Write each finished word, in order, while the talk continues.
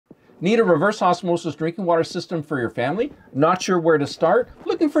Need a reverse osmosis drinking water system for your family? Not sure where to start?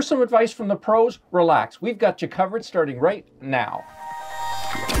 Looking for some advice from the pros? Relax, we've got you covered starting right now.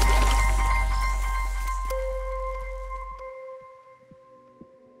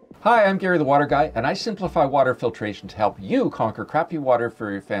 Hi, I'm Gary the Water Guy, and I simplify water filtration to help you conquer crappy water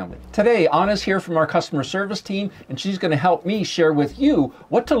for your family. Today, Anna's here from our customer service team, and she's going to help me share with you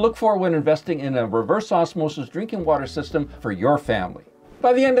what to look for when investing in a reverse osmosis drinking water system for your family.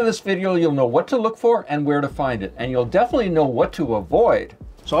 By the end of this video, you'll know what to look for and where to find it, and you'll definitely know what to avoid.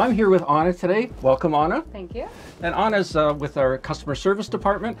 So I'm here with Anna today. Welcome, Anna. Thank you. And Anna's with our customer service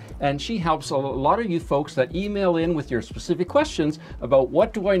department, and she helps a lot of you folks that email in with your specific questions about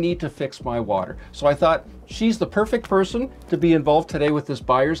what do I need to fix my water. So I thought she's the perfect person to be involved today with this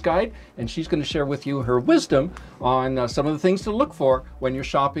buyer's guide, and she's going to share with you her wisdom on some of the things to look for when you're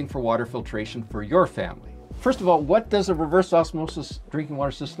shopping for water filtration for your family. First of all, what does a reverse osmosis drinking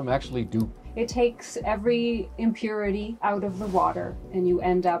water system actually do? It takes every impurity out of the water and you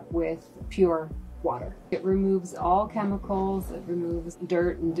end up with pure water. It removes all chemicals, it removes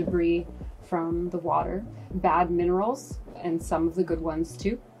dirt and debris from the water, bad minerals, and some of the good ones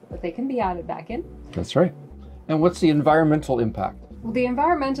too, but they can be added back in. That's right. And what's the environmental impact? Well, the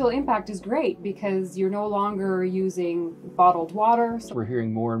environmental impact is great because you're no longer using bottled water. We're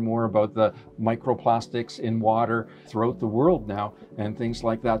hearing more and more about the microplastics in water throughout the world now and things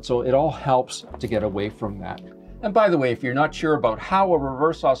like that. So it all helps to get away from that. And by the way, if you're not sure about how a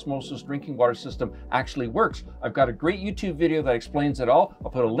reverse osmosis drinking water system actually works, I've got a great YouTube video that explains it all.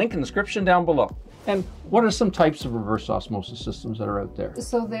 I'll put a link in the description down below. And what are some types of reverse osmosis systems that are out there?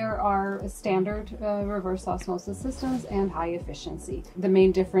 So there are standard reverse osmosis systems and high efficiency. The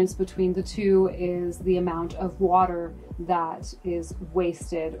main difference between the two is the amount of water that is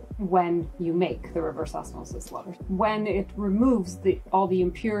wasted when you make the reverse osmosis water. When it removes all the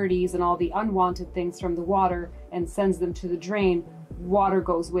impurities and all the unwanted things from the water and sends them to the drain, water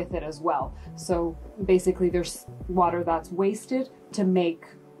goes with it as well. So basically there's water that's wasted to make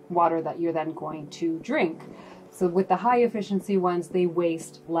water that you're then going to drink. So with the high efficiency ones, they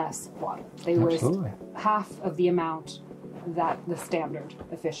waste less water. They waste half of the amount that the standard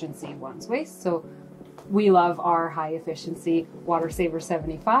efficiency ones waste. So we love our high efficiency Water Saver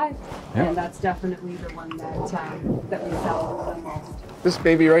 75, and that's definitely the one that we sell the most. This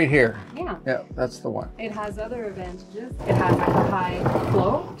baby right here. Yeah. Yeah, that's the one. It has other advantages. It has a high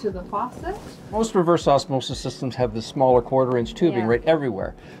flow to the faucet. Most reverse osmosis systems have the smaller 1/4 inch tubing right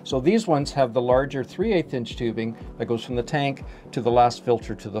everywhere. So these ones have the larger 3/8 inch tubing that goes from the tank to the last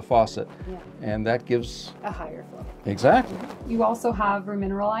filter to the faucet. Yeah. And that gives a higher flow. Exactly. You also have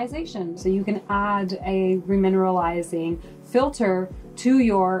remineralization. So you can add a remineralizing filter to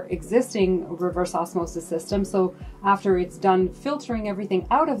your existing reverse osmosis system. So after it's done filtering everything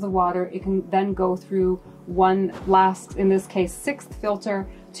out of the water, it can then go through one last, in this case, 6th filter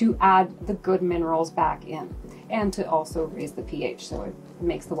to add the good minerals back in and to also raise the pH, so it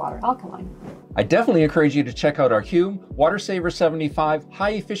makes the water alkaline. I definitely encourage you to check out our Hume Water Saver 75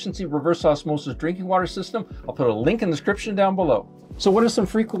 high efficiency reverse osmosis drinking water system. I'll put a link in the description down below. So what are some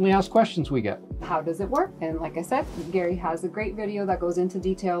frequently asked questions we get? How does it work? And like I said, Gary has a great video that goes into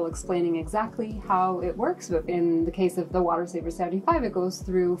detail explaining exactly how it works. But in the case of the Water Saver 75, it goes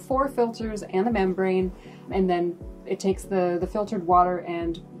through 4 filters and a membrane, and then it takes the filtered water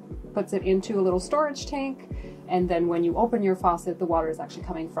and puts it into a little storage tank. And then when you open your faucet, the water is actually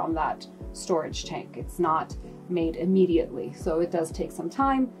coming from that storage tank. It's not made immediately. So it does take some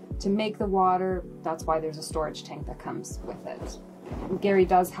time to make the water. That's why there's a storage tank that comes with it. Gary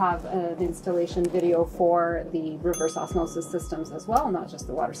does have an installation video for the reverse osmosis systems as well, not just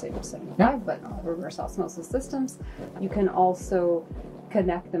the Water Saver 75, but reverse osmosis systems. You can also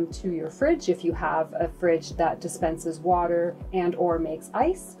connect them to your fridge if you have a fridge that dispenses water and or makes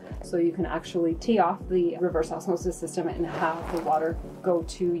ice. So you can actually tee off the reverse osmosis system and have the water go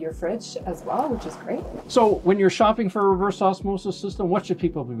to your fridge as well, which is great. So when you're shopping for a reverse osmosis system, what should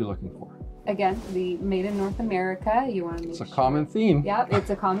people be looking for? Again, the made in North America, you want to make sure. It's a common theme. Yeah,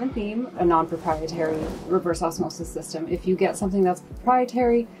 it's a common theme, a non-proprietary reverse osmosis system. If you get something that's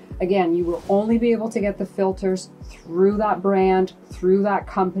proprietary, again, you will only be able to get the filters through that brand, through that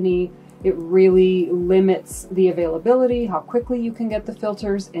company. It really limits the availability, how quickly you can get the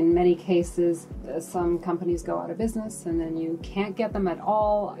filters. In many cases, some companies go out of business and then you can't get them at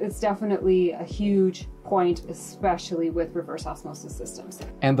all. It's definitely a huge point, especially with reverse osmosis systems.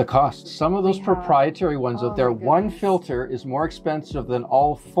 And the cost. Some of those proprietary ones out there, one filter is more expensive than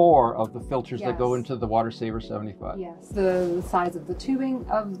all 4 of the filters that go into the Water Saver 75. Yes, the size of the tubing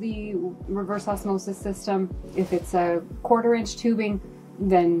of the reverse osmosis system, if it's a 1/4 inch tubing,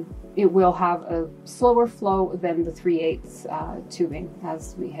 then it will have a slower flow than the 3/8 tubing,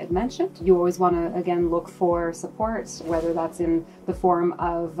 as we had mentioned. You always want to, again, look for support, whether that's in the form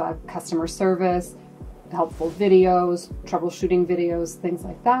of customer service, helpful videos, troubleshooting videos, things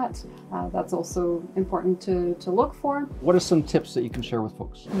like that. That's also important to look for. What are some tips that you can share with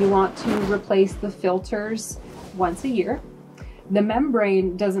folks? You want to replace the filters once a year. The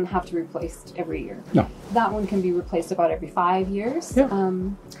membrane doesn't have to be replaced every year. No. That one can be replaced about every 5 years. Yeah.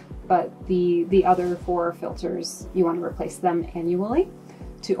 But the other 4 filters, you want to replace them annually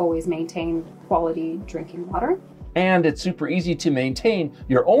to always maintain quality drinking water. And it's super easy to maintain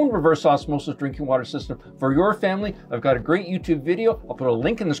your own reverse osmosis drinking water system for your family. I've got a great YouTube video. I'll put a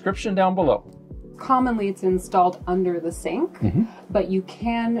link in the description down below. Commonly it's installed under the sink, but you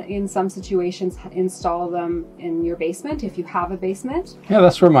can, in some situations, install them in your basement if you have a basement. Yeah,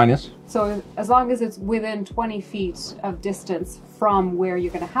 that's where mine is. So as long as it's within 20 feet of distance from where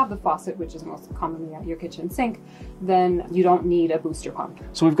you're going to have the faucet, which is most commonly at your kitchen sink, then you don't need a booster pump.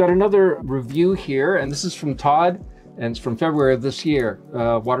 So we've got another review here, and this is from Todd, and it's from February of this year.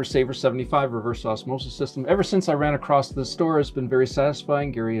 Water Saver 75 reverse osmosis system. Ever since I ran across this store, it's been very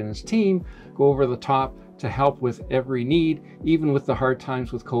satisfying. Gary and his team go over the top to help with every need, even with the hard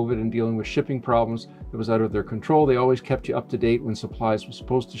times with COVID and dealing with shipping problems that was out of their control. They always kept you up to date when supplies were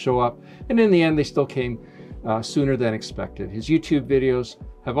supposed to show up, and in the end they still came sooner than expected. His YouTube videos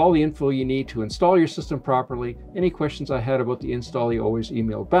have all the info you need to install your system properly. Any questions I had about the install, he always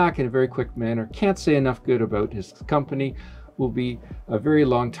emailed back in a very quick manner. Can't say enough good about his company. Will be a very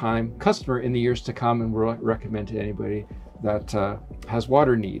long time customer in the years to come, and will recommend to anybody that has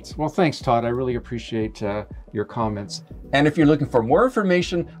water needs. Well, thanks, Todd. I really appreciate your comments. And if you're looking for more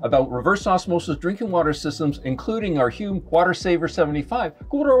information about reverse osmosis drinking water systems, including our Hume Water Saver 75,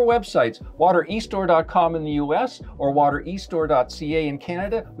 go to our websites, waterestore.com in the US or waterestore.ca in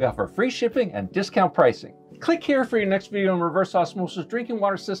Canada. We offer free shipping and discount pricing. Click here for your next video on reverse osmosis drinking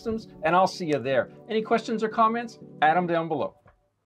water systems, and I'll see you there. Any questions or comments? Add them down below.